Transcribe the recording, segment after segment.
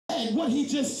said, what he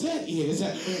just said is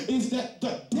that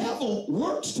the devil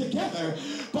works together,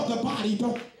 but the body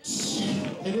don't. See,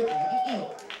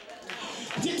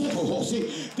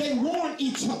 they warn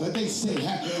each other. They say,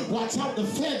 watch out, the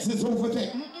feds is over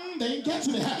there. They ain't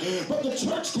catching it. But the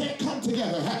church can't come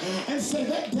together and say,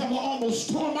 that devil almost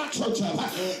tore my church up.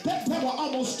 That devil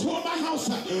almost tore my house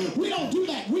up. We don't do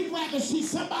that. We'd rather see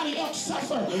somebody else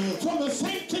suffer from the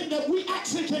same thing that we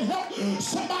actually can help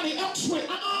somebody else with.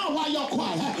 Why y'all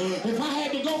quiet? If I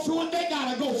had to go through it, they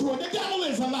gotta go through it. The devil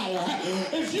is a liar.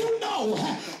 If you know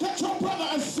that your brother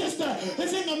or sister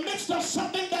is in the midst of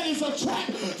something that is a trap,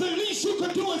 the least you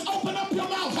could do is open up your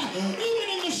mouth. Even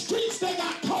in the streets, they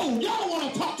got cold. Y'all don't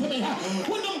want to talk to me.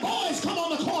 When them boys come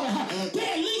on the corner, they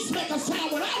at least make a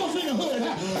sound. When I was in the hood,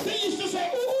 they used to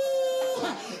say, ooh,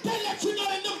 they let you know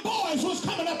that them boys was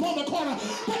coming up on the corner.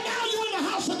 But now you're in the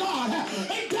house of God,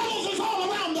 and devils is all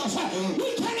around us.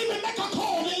 We can't even make a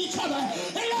call to each other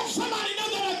and let somebody know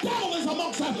that a devil is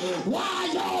amongst us. Why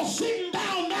y'all sitting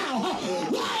down now?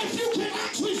 Why, if you can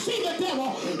actually see the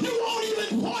devil, you won't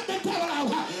even point the devil out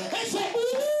and say,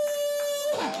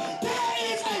 ooh, there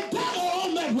is a devil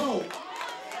on that road.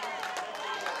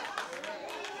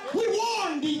 We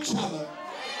warned each other.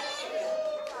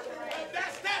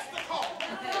 That's the call.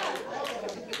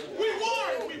 We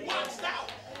warned, we watched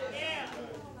out.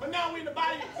 But now we in the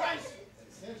body of Christ,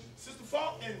 Sister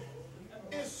Falk, and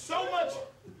it's so much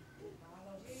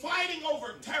fighting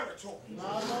over territory.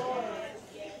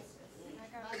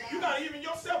 You got even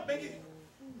yourself being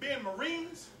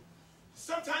Marines.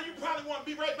 Sometimes you probably want to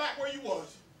be right back where you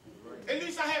was. At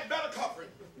least I had better covering.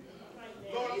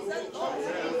 Lord, I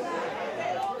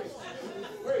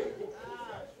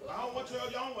don't want y'all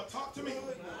don't want to talk to me.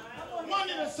 One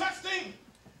of the such thing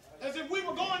as if we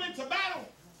were going into battle,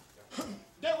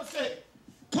 they would say,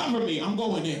 cover me, I'm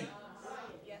going in.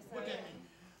 What that mean?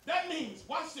 That means,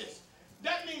 watch this,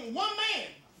 that means one man,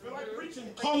 like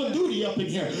preaching Call of Duty up in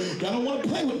here, y'all don't want to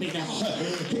play with me now.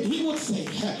 He would say,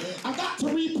 I got to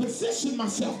reposition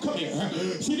myself. Come here.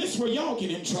 See, this is where y'all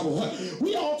get in trouble.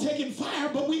 We all taking fire,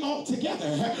 but we all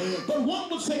together. But one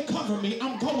would say, cover me,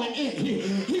 I'm going in.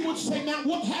 He would say, now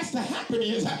what has to happen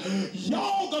is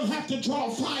y'all gonna have to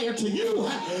draw fire to you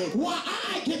while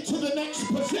I get to the next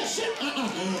position.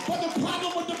 But the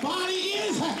problem with the body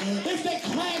is they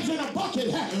clams in a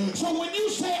bucket. So when you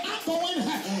say I'm going,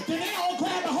 then they all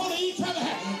grab a hold of each other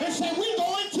and say, we're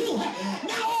going too.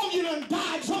 Now all of you done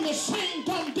died from the same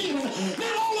dumb demon.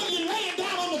 Now all of you laying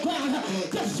down on the ground,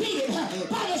 defeated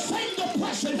by the same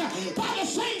depression, by the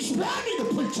same spirit. I need to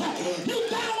preach. You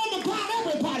down on the ground,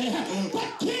 everybody.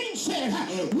 But King said,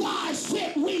 why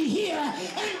sit we here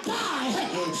and die?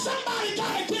 Somebody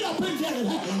got to get up and get it.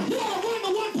 You ought to run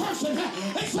to one person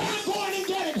and say, I'm going to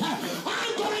get it.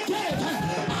 I'm going to get it.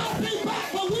 I'll be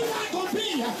back, but we're not going to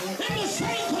be in the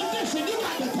same condition. You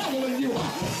got the devil in you. I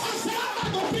said, I'm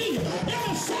not going to be in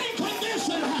the same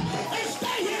condition and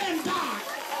stay here and die.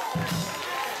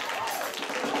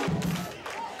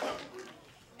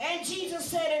 And Jesus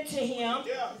said unto him,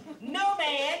 no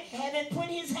man having put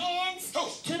his hands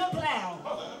to the plow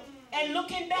and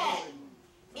looking back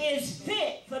is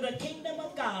fit for the kingdom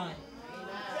of God.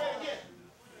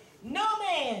 No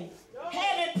man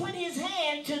having put his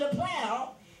hand to the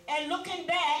plow and looking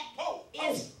back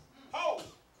is...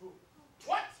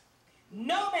 What?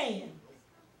 No man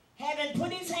having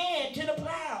put his hand to the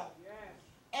plow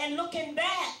and looking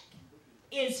back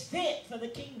is fit for the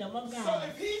kingdom of God. So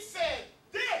if he said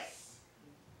this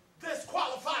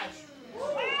disqualifies you,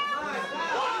 what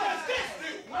does this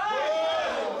do?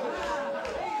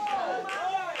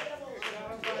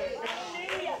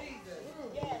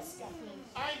 Yes, God.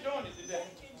 I ain't doing it today.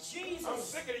 Jesus. I'm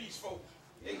sick of these folks.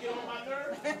 They get on my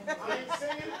nerves. I ain't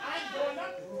singing. I ain't doing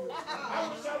nothing.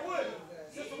 I wish I would.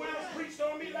 Sister Wells preached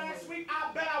on me last week.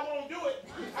 I bet I won't do it.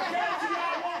 I guarantee you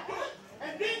I won't do it.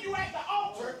 And then you at the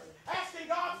altar asking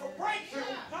God for breakthrough.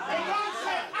 And God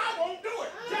said, I won't do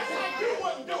it. Just like you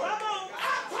wouldn't do it.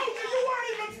 I told you you weren't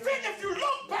even fit if you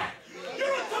look back. You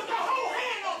done took the whole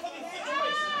hand off of the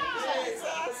situation.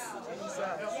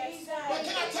 But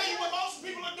can I tell you what most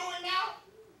people are doing now?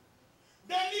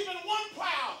 They're leaving one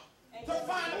plow to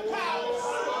find a plow.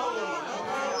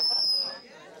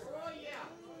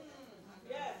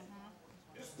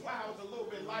 This plow is a little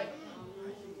bit lighter.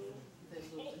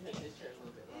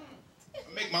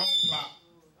 I make my own plow.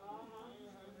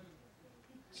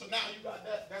 So now you got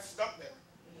that stuck there.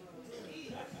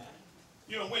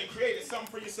 You know, went and created something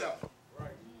for yourself.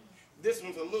 This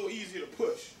one's a little easier to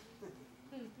push.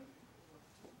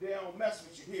 They don't mess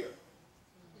with you here.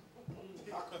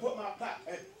 I can put my plow,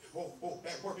 and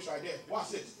that works right there. Watch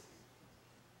this.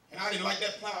 And I didn't like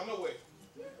that plow no way.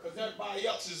 Because Everybody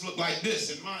else's look like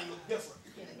this and mine look different.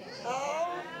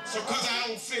 So because I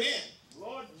don't fit in,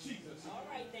 Lord Jesus, All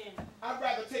right then. I'd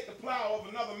rather take the plow of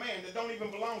another man that don't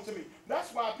even belong to me.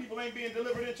 That's why people ain't being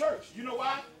delivered in church. You know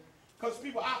why? Because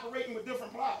people operating with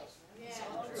different plows.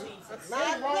 Oh, Jesus.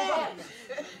 Same wrong body.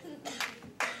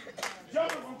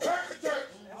 Jumping from church to church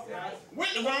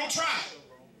with the wrong tribe.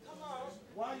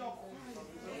 Why y'all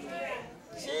quiet?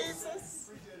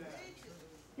 Jesus.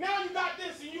 Now you got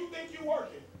this and you think you're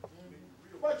working,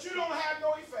 but you don't have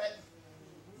no effect.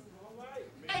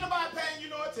 Ain't nobody paying you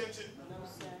no attention.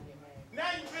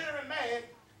 Now you bitter and mad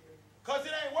because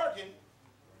it ain't working,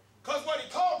 because what he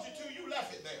called you to, you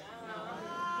left it there.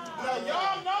 Now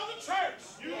y'all know the church.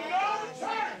 You know the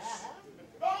church.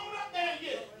 Go on up there and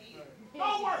get it.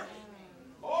 Go work.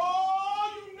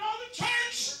 Oh, you know the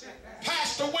church.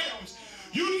 Pastor Williams.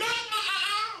 You know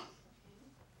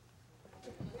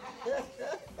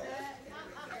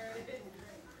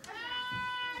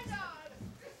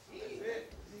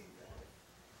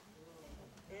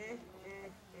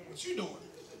What you doing?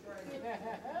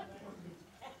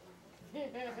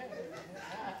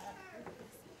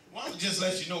 Well, I'm just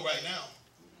let you know right now,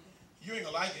 you ain't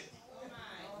gonna like it.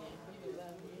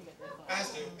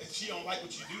 Pastor, if she don't like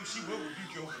what you do, she will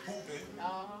rebuke your pulpit.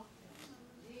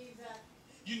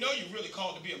 You know you're really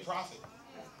called to be a prophet.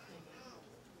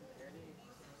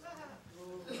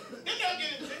 Then they'll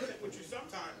get impatient with you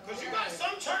sometimes, because you got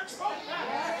some church folk.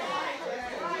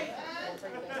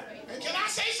 And can I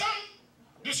say something?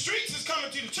 The streets is coming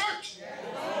to the church.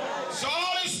 So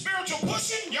all this spiritual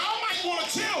pushing, y'all might want to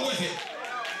chill with it.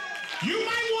 You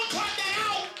might want to cut that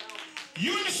out.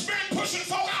 You in the spirit pushing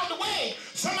folk out the way.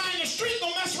 Somebody in the street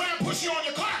gonna mess around and push you on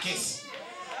your carcass.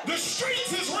 The streets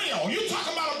is real. You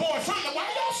talking about a boy from the... Why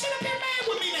y'all sit up here mad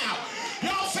with me now?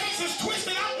 Y'all faces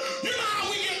twisted up. You know how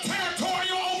we get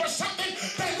territorial over something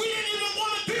that we didn't even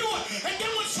want to do. And then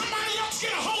when somebody else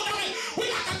get a hold of it, we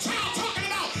like a child talking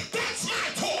about, that's my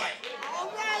toy. All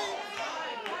right.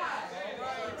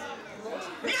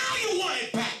 Now you want it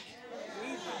back.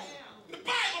 The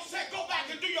Bible said go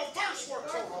back and do your first work.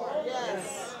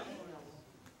 Yes.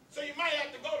 So you might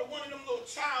have to go to one of them little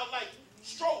childlike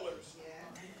strollers.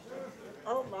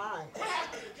 Oh my. What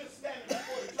happened to just standing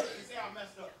before the church and say I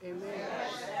messed up? Amen.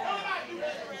 Nobody do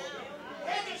that anymore.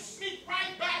 They just sneak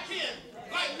right back in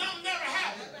like nothing never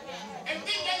happened. And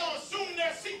think they're going to assume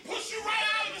their seat, push you right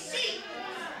out of the seat.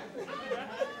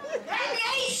 Have an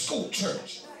old school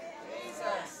church.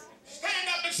 Stand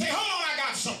up and say, hold on, I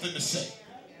got something to say.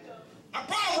 I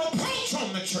brought a reproach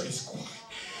on the church. It's quiet.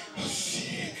 Oh,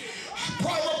 shit. I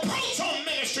brought a reproach on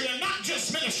ministry, and not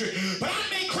just ministry, but I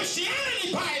made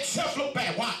Christianity by itself look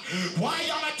bad. Why? Why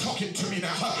y'all not talking to me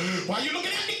now? Why you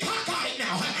looking at me cockeyed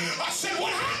now? I said,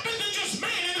 what happened to just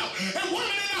manning up and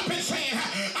womaning up and saying,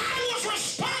 I was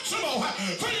responsible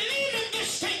for leaving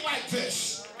this thing like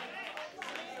this?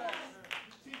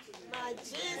 My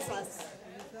Jesus.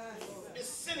 It's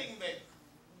sitting there.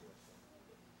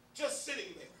 Just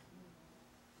sitting there.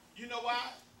 You know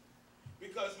why?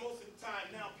 Because most of the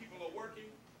time now people are working.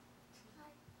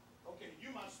 Okay, you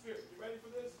my spirit. You ready for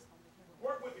this?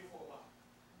 Work with me for a while.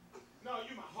 No,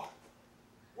 you my heart.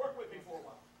 Work with me for a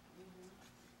while.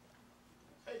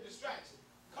 Hey, distraction.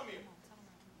 Come here.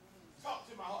 Talk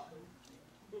to my heart.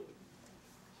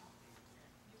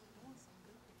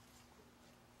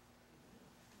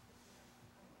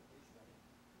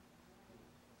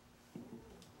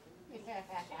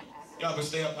 Y'all can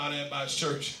stay up out of everybody's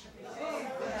church. You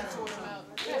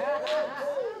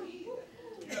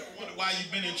ever wonder why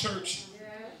you've been in church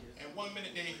and one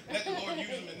minute they let the Lord use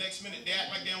them, the next minute they act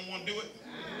like they don't want to do it?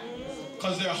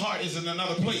 Because their heart is in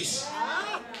another place.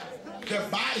 Their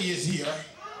body is here,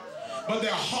 but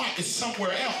their heart is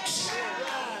somewhere else.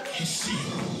 You see,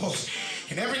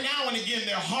 and every now and again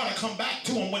their heart will come back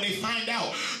to them when they find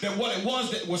out that what it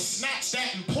was that was snatched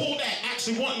at and pulled at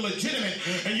actually wasn't legitimate,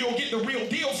 and you'll get the real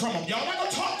deal from them. Y'all not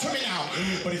gonna talk to me now,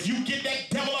 but if you get that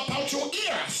devil up out your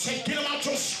ear, I say get him out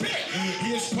your spirit.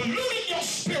 He is polluting your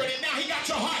spirit, and now he got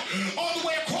your heart all the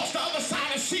way across the other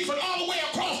side of Seaford, all the way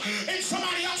across in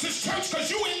somebody else's church, because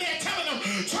you in there telling them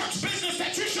church business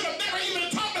that you should have never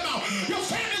even talked about. Your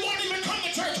family won't even come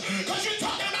to church because you're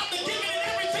talking about the giving and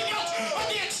everything else of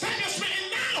the establishment,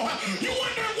 and now you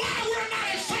wonder why we're not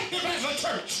effective as a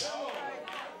church.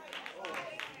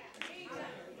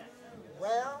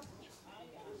 Well,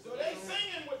 So they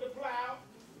singing with the plow,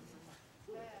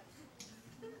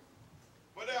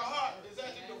 but their heart is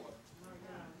at the door.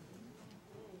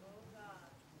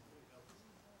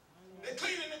 They're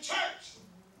cleaning the church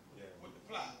with the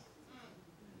plow.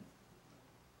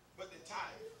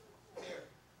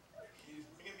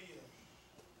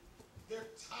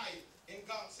 tired. And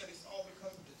God said it's all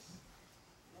because of this.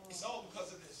 It's all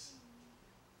because of this.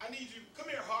 I need you. Come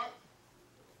here, heart.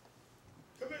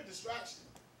 Come here, distraction.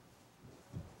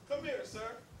 Come here,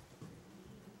 sir.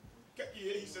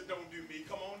 Yeah, he said, don't do me.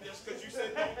 Come on, just because you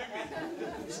said don't do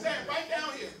me. Stand right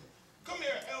down here. Come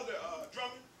here, Elder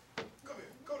Drummond. Come here.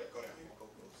 Go down here. Go.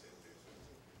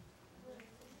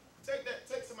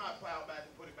 Take some of my plow back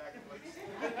and put it back in place.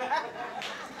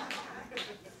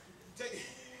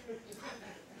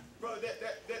 Brother,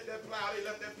 that plow, they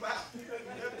left that plow.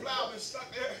 That plow been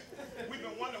stuck there. We've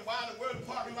been wondering why in the world the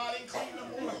parking lot ain't clean no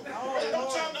more. Hey, don't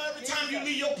y'all know every time you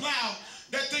leave your plow,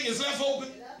 that thing is left open?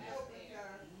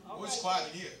 Oh, it's quiet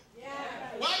in here.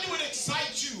 Why do it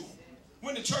excite you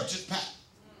when the church is packed?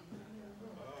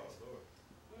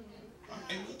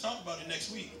 Hey, we'll talk about it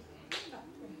next week.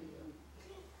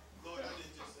 Lord, I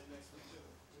didn't just say next week, too.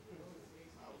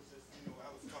 I was just, I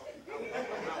was talking.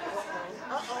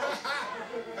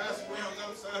 Pastor Williams,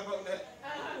 I'm sorry about that.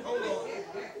 Hold on.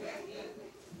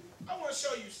 I want to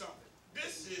show you something.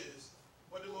 This is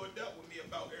what the Lord dealt with me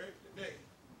about, Eric, today.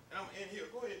 And I'm in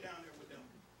here. Go ahead down there with them.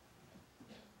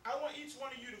 I want each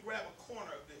one of you to grab a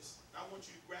corner of this. I want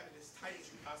you to grab it as tight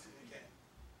as you possibly can.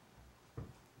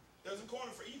 There's a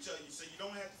corner for each of you, so you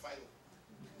don't have to fight over.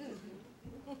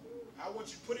 I want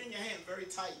you to put it in your hand very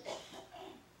tight.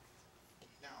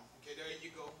 Now, okay, there you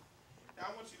go.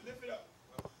 Now I want you to lift it up.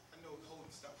 Well, I know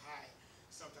holding stuff high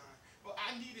sometimes, but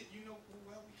I need it,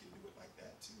 well, we can do it like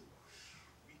that too.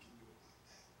 We can do it like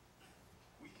that.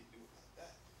 We can do it like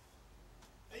that.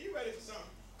 Are you ready for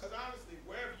something? Because honestly,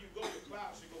 wherever you go, your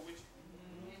cloud should go with you.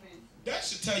 That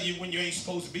should tell you when you ain't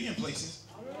supposed to be in places.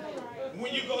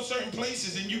 When you go certain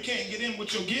places and you can't get in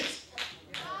with your gift.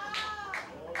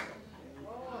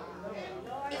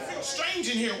 It feels strange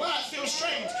in here. Why it feels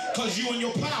strange? Because you and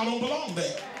your plow don't belong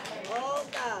there. Oh,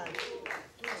 God.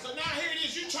 So now here it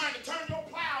is. You're trying to turn your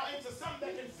plow into something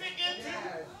that can fit into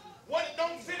what it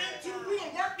don't fit into. We're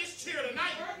going to work this chair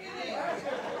tonight.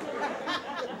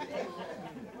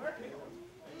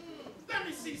 Let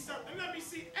me see something. Let me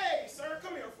see. Hey, sir,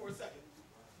 come here for a second.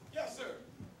 Yes, sir.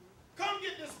 Come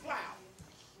get this plow.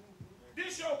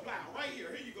 This your plow right here.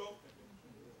 Here you go.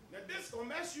 Now this gonna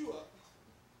mess you up.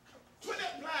 Put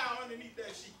that plow underneath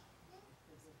that sheet.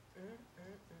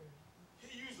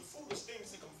 He used the foolish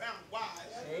things to confound the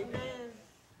wise. Amen.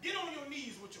 Get on your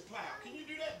knees with your plow. Can you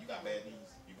do that? You got bad knees.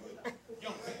 You good?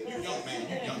 Young man. You young man.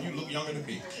 You young. You look younger than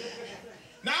me.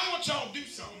 Now I want y'all to do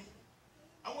something.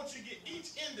 I want you to get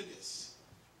each end of this,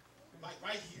 like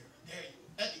right here. There you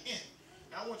go. At the end.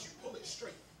 Now I want you to pull it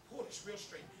straight. Pull it real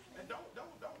straight. And don't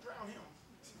drown him.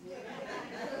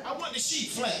 I want the sheet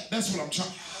flat. That's what I'm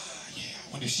trying. Yeah, I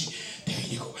want the sheet. There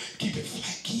you go. Keep it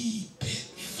flat. Keep it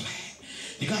flat.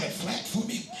 You got it flat for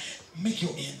me? Make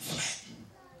your end flat.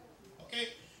 Okay?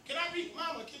 Can I read,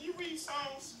 Mama, can you read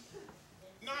Psalms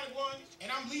 91? And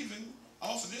I'm leaving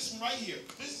off of this one right here.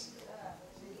 This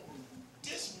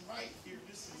one right here.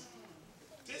 This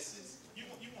is you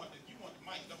want the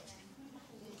mic, don't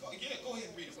you? Yeah, go ahead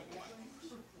and read it with the mic.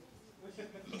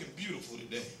 Looking beautiful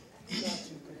today.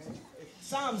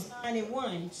 Psalms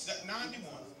 91.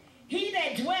 91. He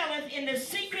that dwelleth in the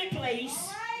secret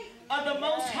place of the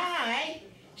Most High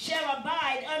shall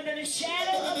abide under the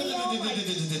shadow of the Almighty.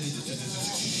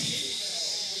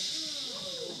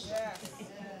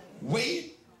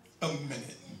 Wait a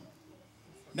minute.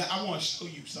 Now I want to show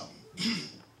you something.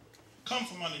 Come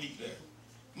from underneath there.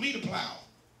 Lead a plow.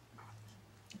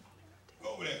 Go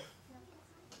over there.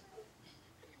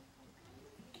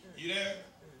 You there?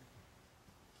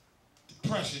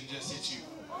 Depression just hit you.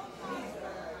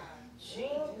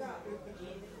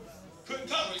 Couldn't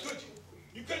cover it, could you?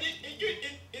 You couldn't.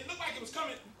 It looked like it was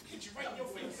coming. Hit you right in your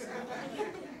face.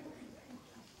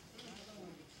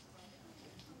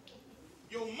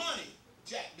 Your money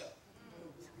jacked up.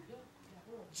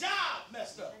 Job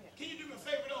messed up. Can you do me a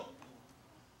favor though?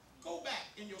 Go back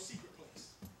in your secret place.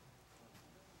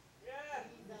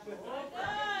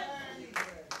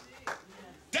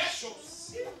 That's your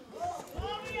secret.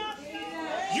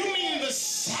 You mean the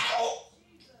shadow?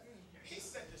 He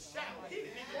said the shadow. He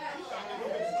didn't even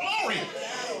glory.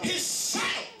 His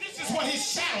shadow. This is what his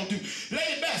shadow do.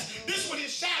 Lady Bess, this is what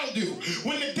his shadow do.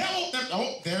 When the devil,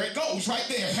 oh, there it goes right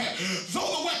there.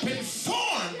 Though the weapon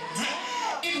formed,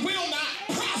 it will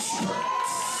not prosper.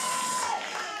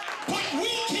 But we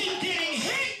keep getting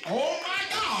hit. Oh my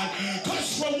God.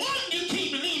 Because for one, you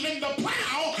keep leaving the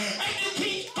plow and you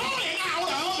keep going out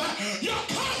of your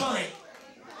covering.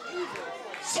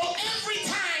 So every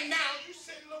time now you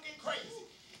sitting looking crazy.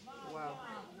 Wow.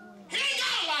 He ain't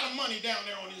got a lot of money down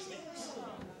there on his knees.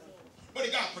 But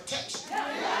he got protection.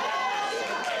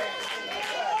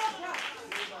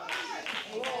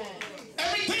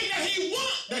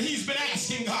 that he's been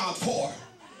asking God for.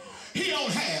 He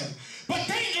don't have. But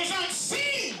dangers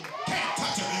unseen can't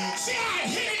touch it. See how it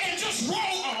hit it and just rolled.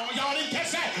 Oh, y'all didn't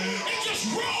catch that. It just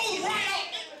rolled right out.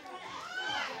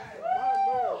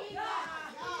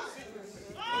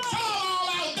 It's all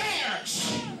out there.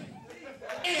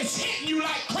 And it's hitting you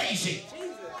like crazy.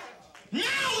 Now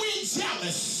we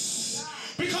jealous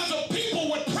because of people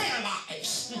with prayer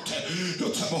lives.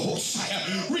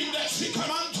 Read that.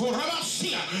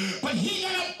 But he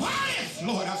that abideth,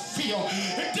 Lord, I feel.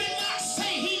 It did not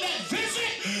say he that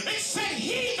visit. It said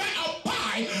he that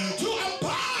abide. To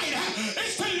abide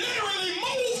is to literally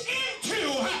move into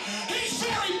his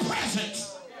very presence.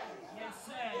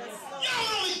 Y'all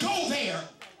only go there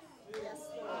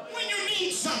when you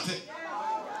need something.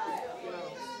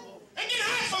 And then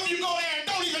half of you go there and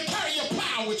don't even carry your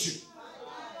plow with you.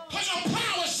 Because your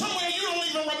plow is somewhere you don't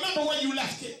even remember where you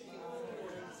left it.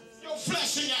 Your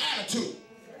flesh and your attitude.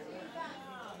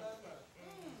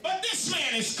 But this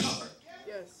man is covered.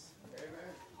 Yes.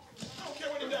 I don't care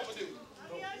what the devil do. I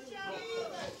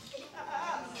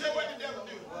don't care what the devil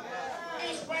do.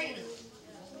 It's raining.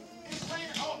 It's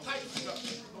raining all types of stuff.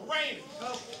 Raining.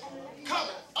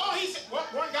 Covered. Oh, he said, well,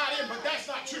 one got in, but that's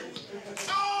not true.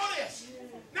 All this.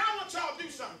 Now I want y'all to do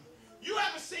something. You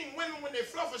ever seen women when they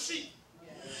fluff a sheet?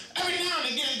 Every now and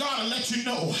again, God will let you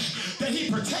know that he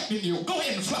protected you. Go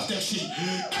ahead and fluff that sheet.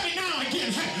 Every now and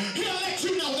again, he'll let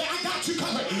you know that I got you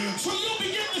covered. So you'll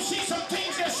begin to see some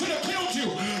things that should have killed you.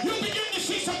 You'll begin to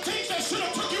see some things that should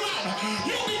have took you out.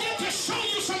 You'll begin to show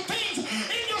you some things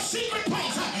in your secret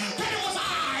place that it was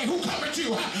I who covered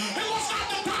you. It was not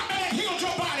the doctor that healed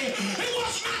your body. It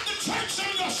was not the church that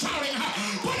you're shouting.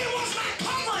 But it was not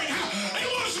covering. It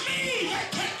was me that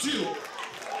kept you.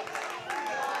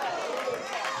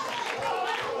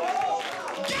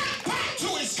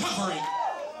 Covering.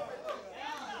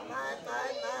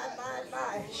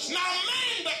 It's not a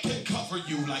man that can cover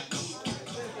you like God can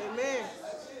cover. Amen.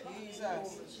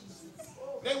 Jesus.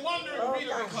 They wonder if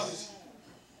Peter can cover you.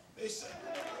 They say.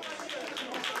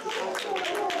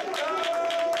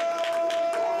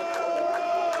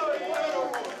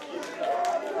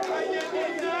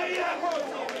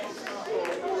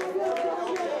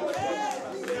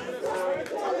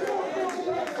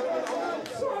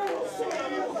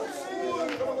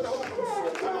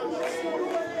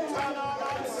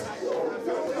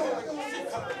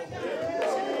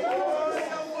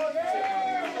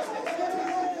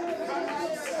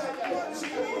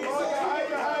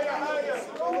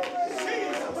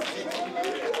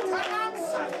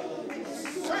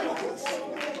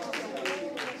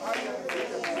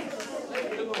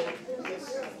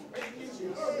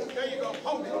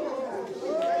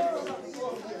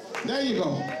 There you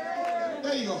go.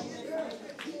 There you go.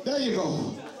 There you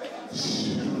go.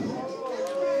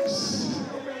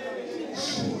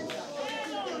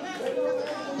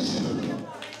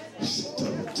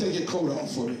 Take your coat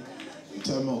off for me. You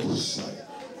tell my host.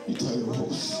 You tell your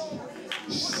host.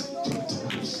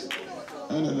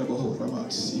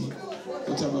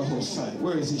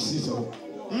 Where is he?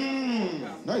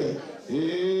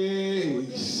 Hey,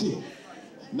 see.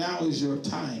 Now is your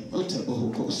time.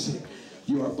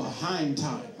 You are behind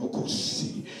time. But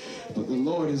the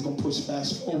Lord is going to push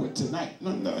fast forward tonight.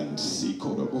 See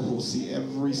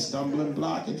every stumbling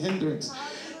block and hindrance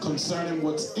concerning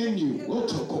what's in you.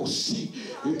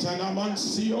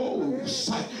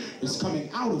 It's coming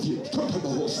out of you.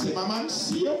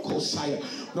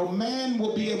 No man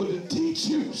will be able to teach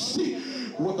you. See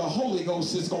what the Holy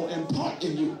Ghost is going to impart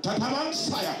in you. But I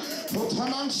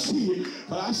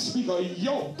speak a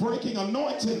yoke breaking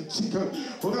anointing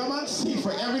for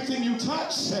everything you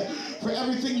touch, for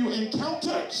everything you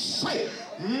encounter. Stir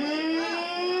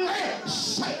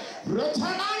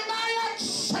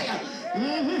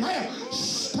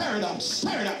it up,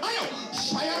 stir it up.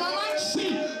 Stir it up.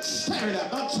 Stir it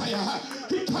up.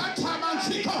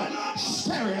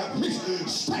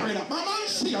 Stir it up.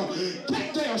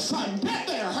 Get there, son. Get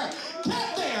there.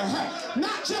 Get there.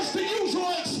 Not just the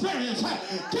usual experience.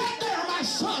 Get there, my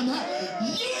son.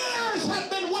 Years have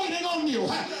been waiting on you. In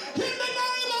the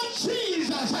name of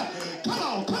Jesus. Come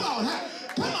on. Come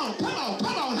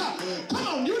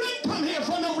on. You didn't come here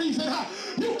for no reason.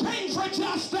 You came for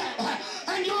just that.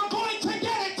 And you're going to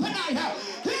get it tonight.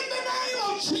 In the name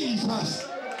of Jesus.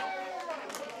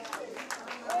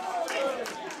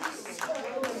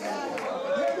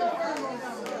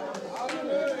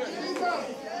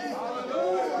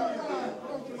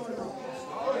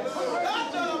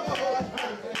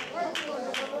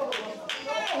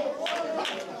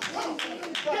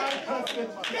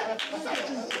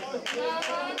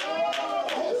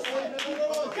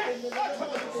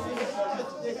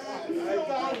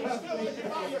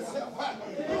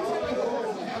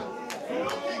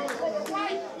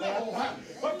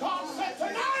 But God said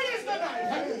tonight is the night.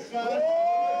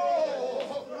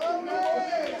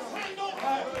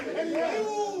 And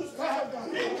used. I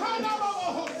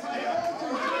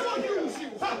will use you.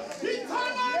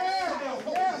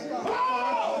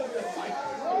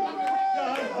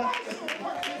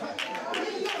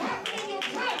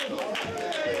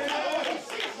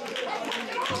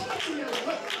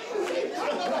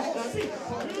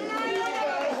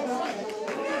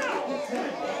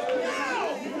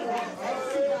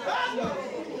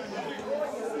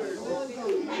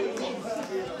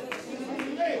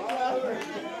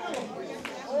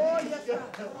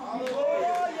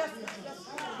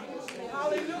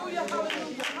 Hallelujah,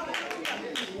 hallelujah, hallelujah.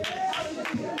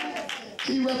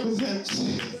 He represents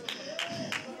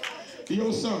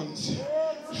your sons.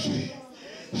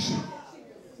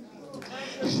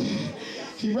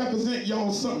 He represents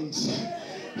your sons.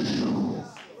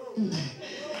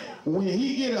 When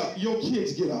he get up, your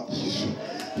kids get up.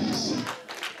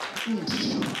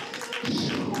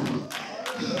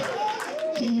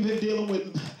 He even dealing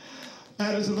with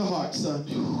matters of the heart, son.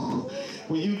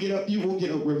 When you get up, you will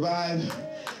get up revived,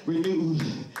 renewed,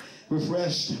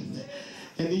 refreshed.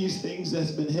 And these things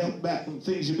that's been held back and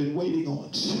things you've been waiting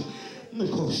on. And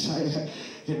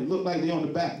it looked like they're on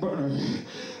the back burner.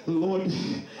 The Lord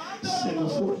sent a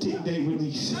 14-day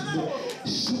release.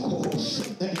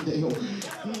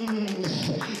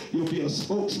 You'll be a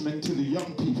spokesman to the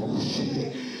young people.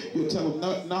 You'll tell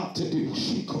them not to do.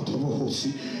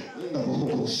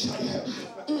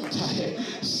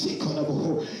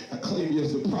 I claim you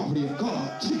as the property of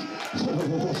God.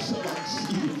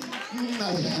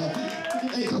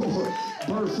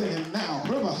 Birthing now.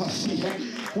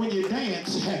 When you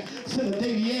dance, to the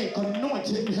Davidic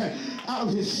anointing out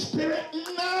of his spirit.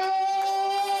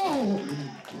 No!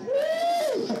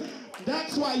 Woo!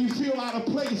 That's why you feel out of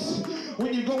place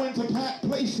when you go into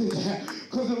places,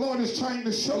 because the Lord is trying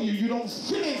to show you don't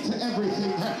fit into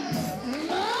everything.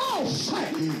 No!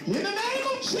 In the name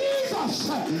of Jesus,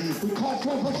 we call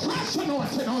for a fresh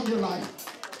anointing on your life.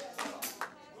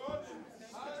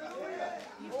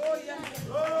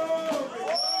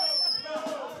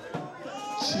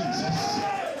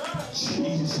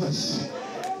 Jesus.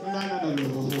 No.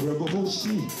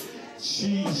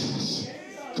 Jesus.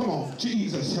 Come on,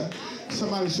 Jesus.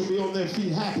 Somebody should be on their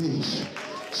feet happy.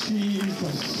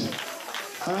 Jesus.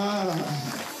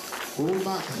 Oh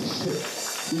my.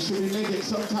 You should be making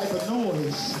some type of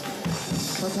noise.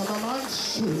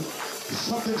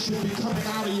 Something should be coming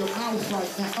out of your mouth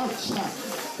right now.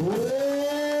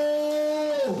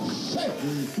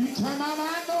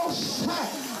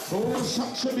 Oh,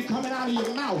 something should be coming out of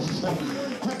your mouth.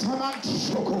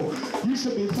 You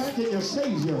should be thanking your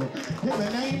Savior in the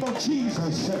name of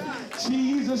Jesus.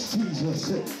 Jesus,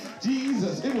 Jesus,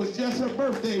 Jesus. It was just her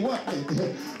birthday, wasn't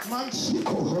it?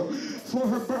 For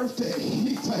her birthday.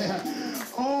 He said,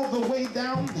 all the way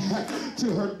down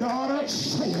to her daughter,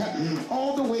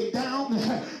 all the way down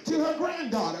to her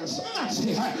granddaughters.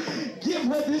 Give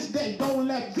her this day. Don't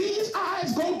let these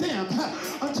eyes go dim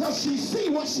until she see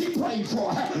what she prayed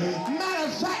for. Matter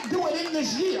of fact, do it in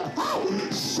this year.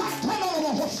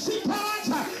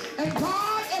 And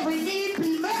God, every need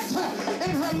be met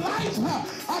in her life.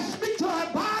 I speak to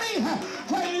her body, her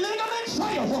ligaments, for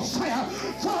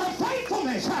her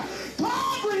faithfulness.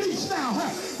 God, release now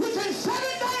within 7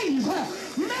 days.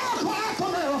 Miracle after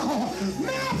miracle.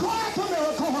 Miracle after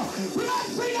miracle.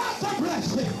 Blessing after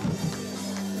blessing.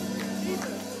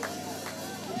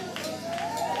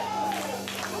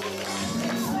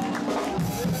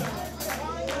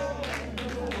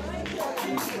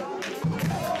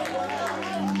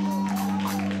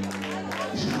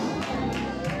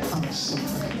 I'm sorry.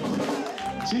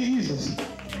 Jesus.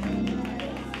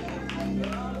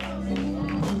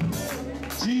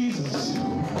 Jesus.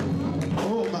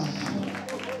 Oh my.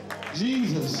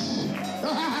 Jesus.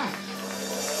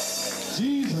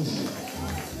 Jesus.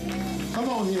 Come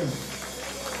on here.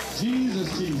 Jesus,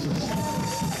 Jesus.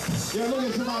 Yeah, look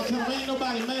at somebody tell me ain't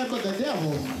nobody mad but the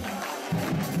devil.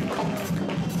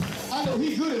 I know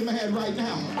he's good and mad right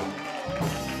now.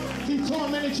 He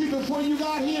tormented you before you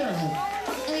got here.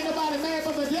 Ain't nobody mad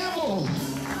but the devil.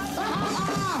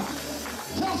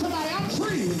 Tell somebody I'm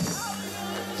free.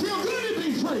 Feel good to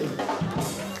be free.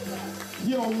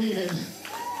 You don't mean it.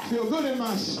 Feel good in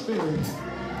my spirit.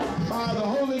 By the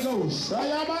Holy Ghost.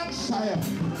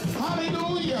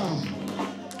 Hallelujah.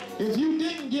 If you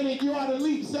didn't get it, you ought to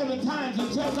leap 7 times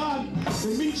and tell God to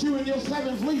meet you in your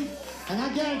 7th leap. And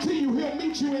I guarantee you he'll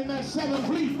meet you in that 7th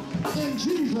leap in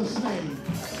Jesus' name.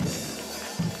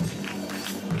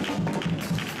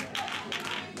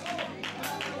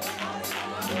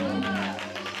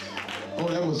 Oh,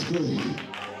 that was good.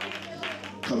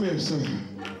 Come here, sir.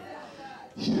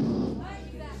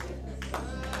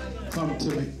 Come to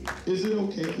me. Is it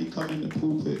okay if he come in the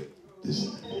pulpit, this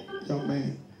young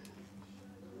man?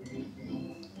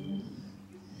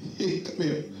 Hey, come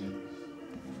here.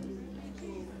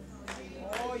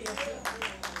 Oh, yes.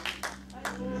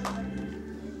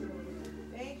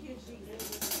 Thank you,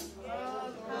 Jesus.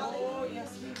 Oh, yes,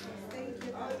 Jesus. Thank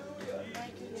you, God.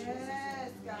 Thank you,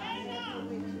 yes, God. Thank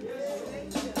you.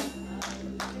 Thank you.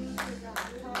 Thank you, God.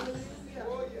 Hallelujah.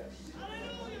 Oh, yes.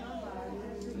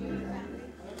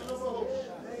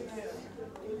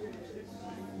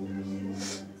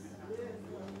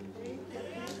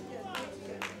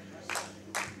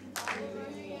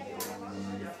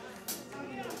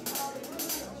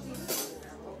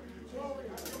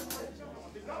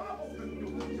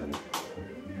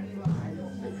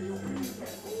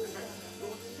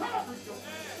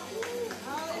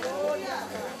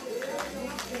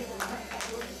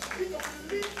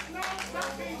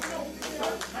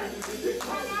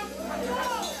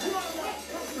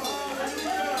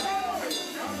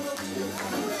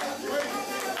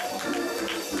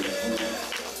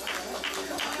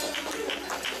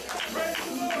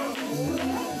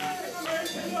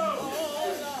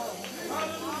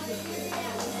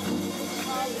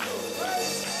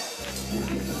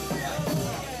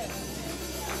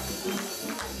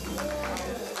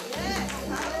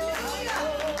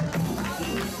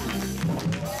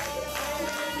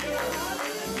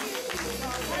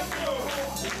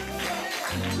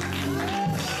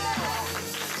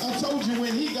 I told you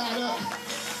when he got up,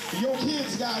 your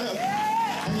kids got up,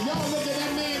 and y'all look at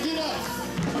that man get up.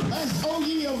 That's O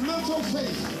ye of little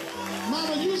faith.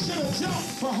 Mama, you should have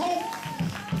jumped for hope.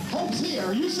 Hope's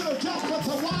here. You should have jumped for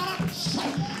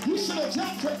Tawana. You should have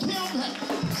jumped for Kim.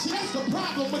 See, that's the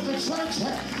problem with the church.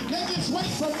 They just wait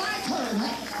for my turn.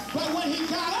 But when he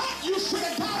got up, you should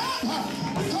have got up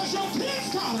because your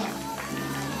kids got up.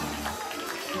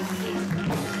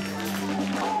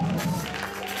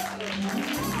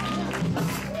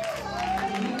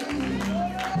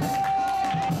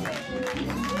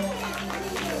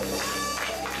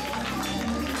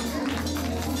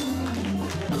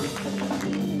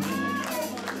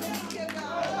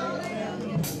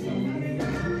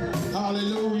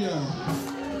 Hallelujah.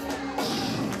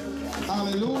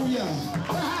 Hallelujah.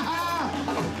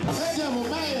 That devil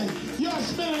man. You're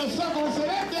spinning a circle and say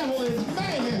that devil is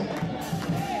man.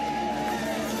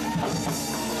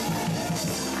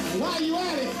 While you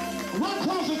at it, run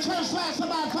across the church slash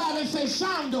somebody 5 and say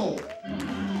Shando.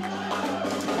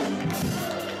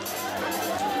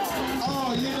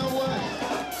 Oh, you know what?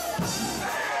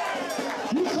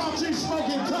 You thought you spoke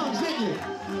in tongues, didn't you?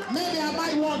 Maybe I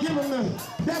might want to give them the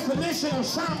definition of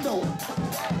Shando.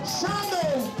 Shando,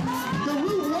 the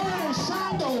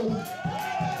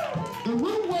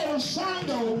root word of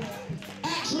Shando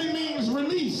actually means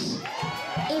release.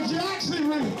 If you actually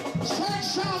search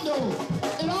Shando,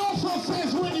 it also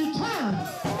says when you turn,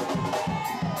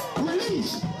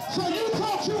 release. So you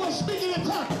thought you were speaking in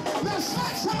tongues. Now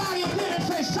slap somebody up here and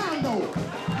say Shando.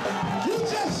 You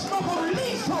just spoke a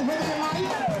release over their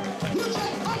life. You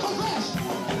just Uncle Fresh.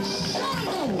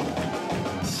 Shando.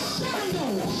 Shando.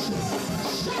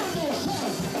 Shando,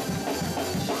 son.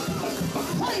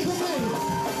 Praise the name.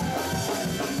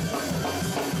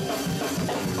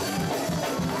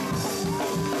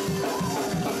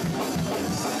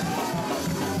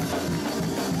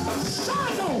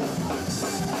 Shando.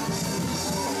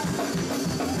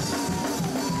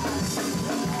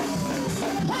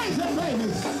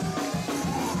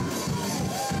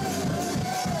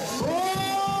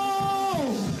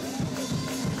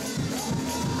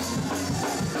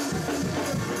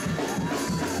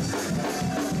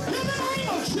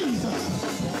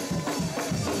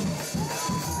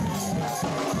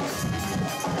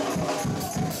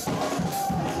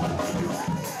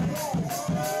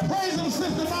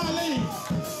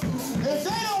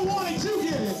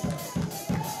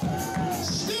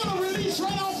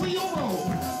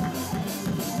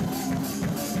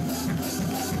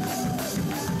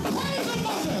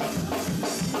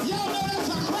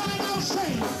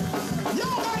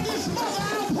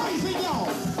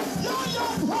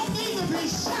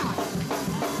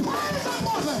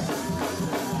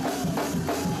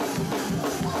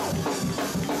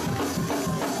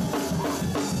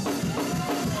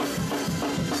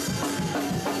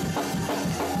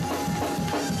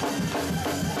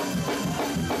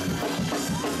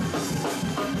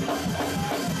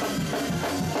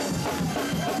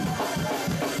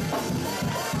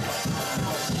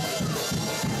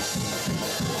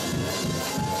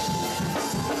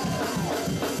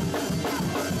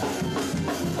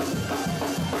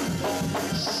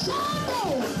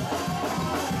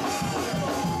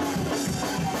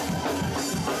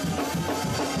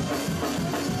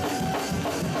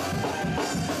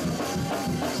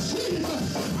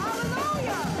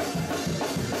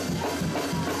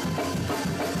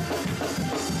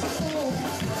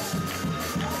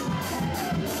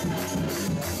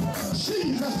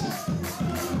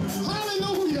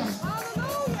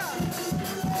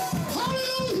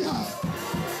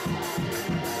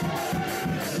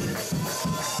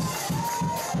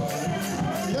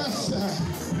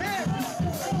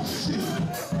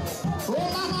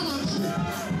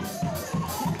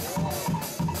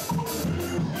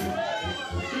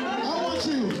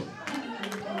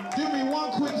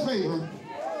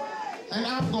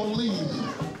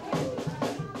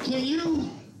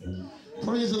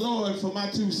 Lord for my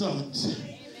two sons.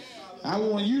 I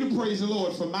want you to praise the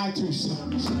Lord for my two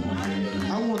sons.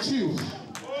 I want you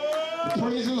to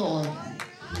praise the Lord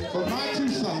for my two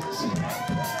sons.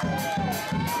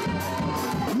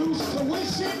 Loose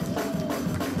tuition,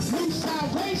 loose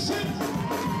salvation,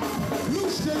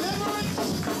 loose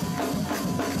deliverance.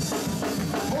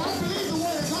 Oh, I believe the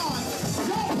word of God.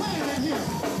 Y'all playing in here.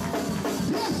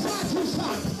 Bless my two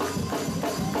sons.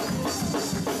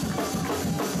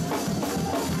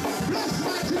 Bless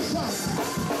my two sons.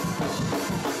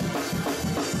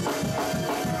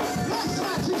 Bless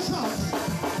my two sons.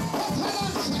 What can I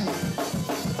say?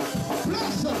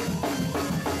 Bless them.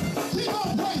 Keep on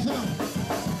praising them.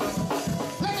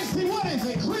 Let me see, what is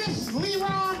it? Chris,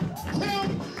 Leron, Tim.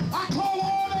 I call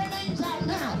all their names out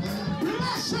now.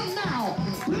 Bless them now.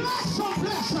 Bless them,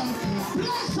 bless them.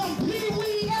 Bless them,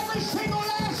 Pee-wee, every single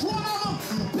last one of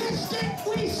them. Biscuit,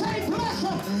 we say bless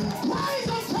them. Praise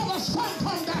them till the sun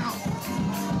come down.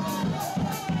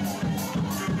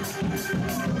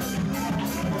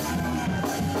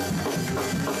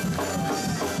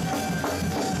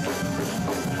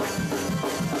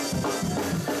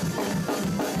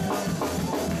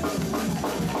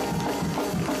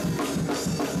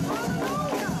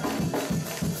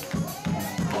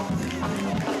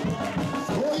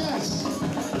 Oh yes.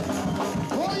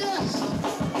 Oh yes.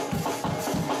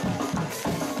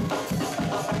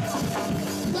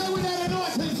 Play with that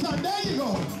anointing, son. There you go.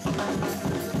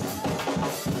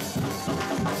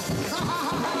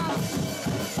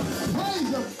 Praise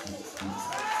him.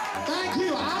 Thank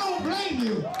you. I don't blame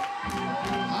you.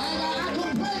 I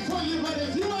can pray for you, but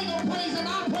if you ain't gonna praise him,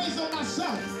 I'll praise him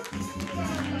myself.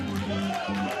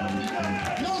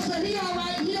 No, sir, he all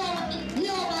right. He all right. He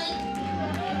all right.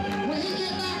 When he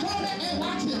get back on that, hey,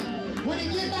 watch him. When he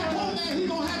get back on that, he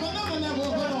gonna have another level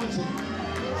of anointing.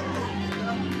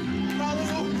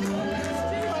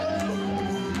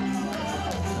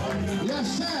 Yes,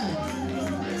 sir.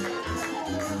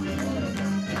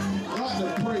 God to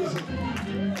praise him.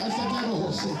 That's the devil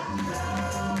will say.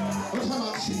 We're talking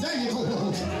about, there you go.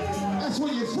 That's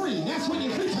when you're free. That's when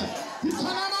you're free. You come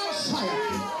out outside.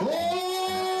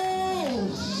 Oh,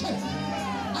 shit.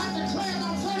 I declare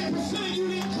about 30% of you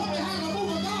didn't come to have a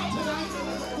move of God tonight.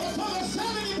 But for the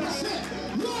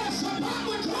 70%, you are surrounded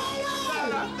with glory.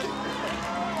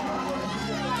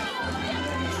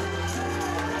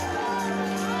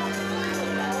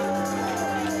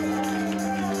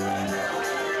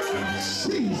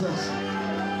 Jesus.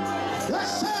 Yes,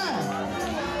 sir.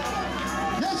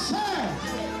 Yes, sir.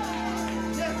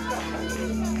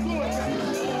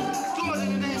 Do it in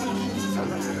the name of Jesus.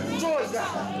 Do it,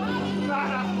 God.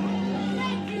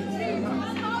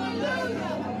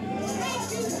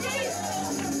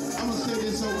 I'm going to say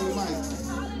this over the mic.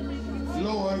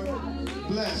 Lord,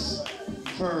 bless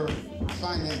her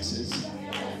finances.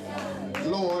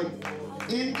 Lord,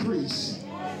 increase.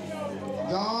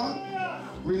 God,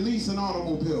 release an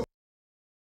automobile.